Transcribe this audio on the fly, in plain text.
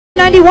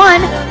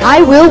1991,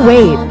 I Will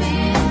Wait.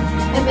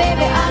 And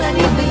baby, all I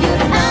need for you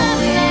to know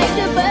is like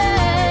the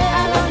bird.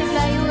 I'll only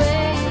fly you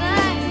away.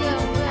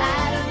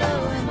 I don't know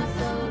where my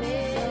soul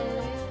is.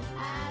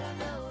 I don't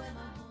know where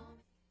my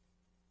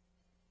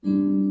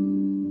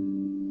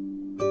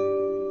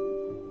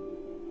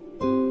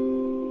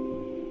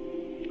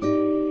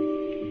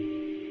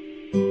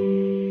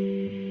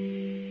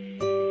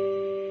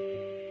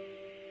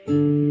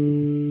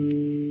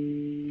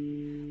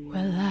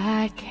Well,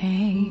 I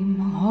came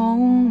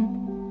home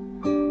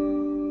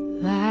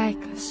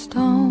like a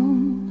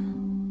stone,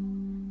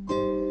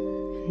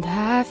 and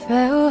I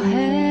fell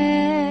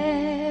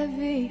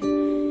heavy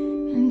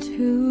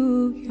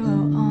into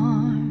your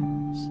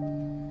arms.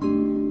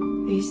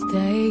 These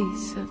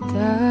days of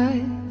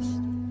dust,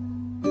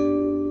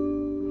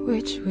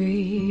 which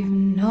we've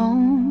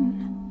known,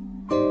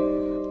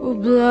 will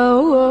blow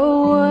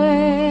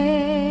away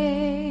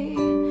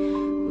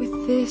with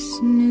this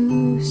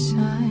new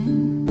sun.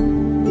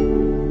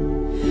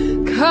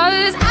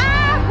 'Cause I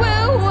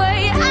will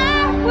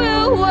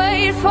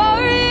wait for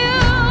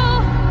you,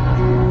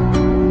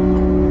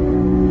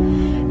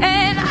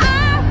 and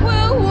I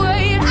will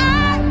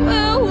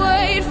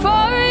wait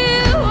for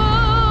you,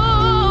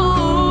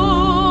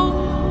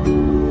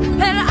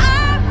 and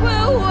I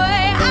will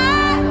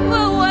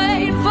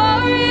wait for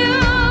you,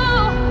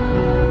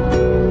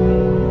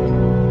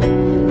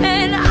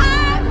 and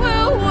I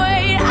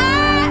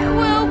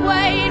will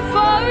wait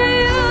for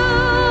you.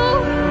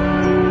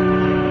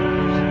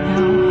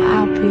 Now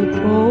I'll be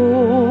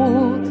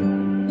bold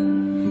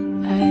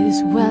as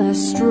well as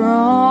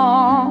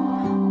strong,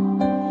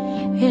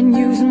 and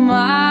use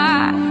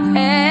my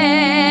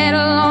head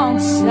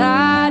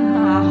alongside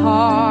my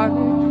heart.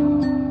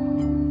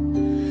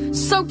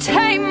 So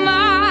take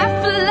my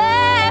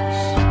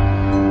flesh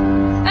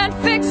and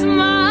fix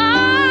my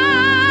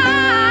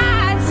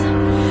eyes,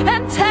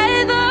 and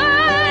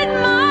tethered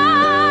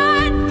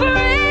mind,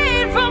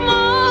 freed from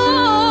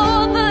all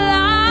the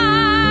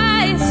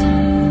lies,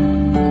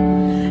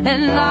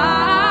 and I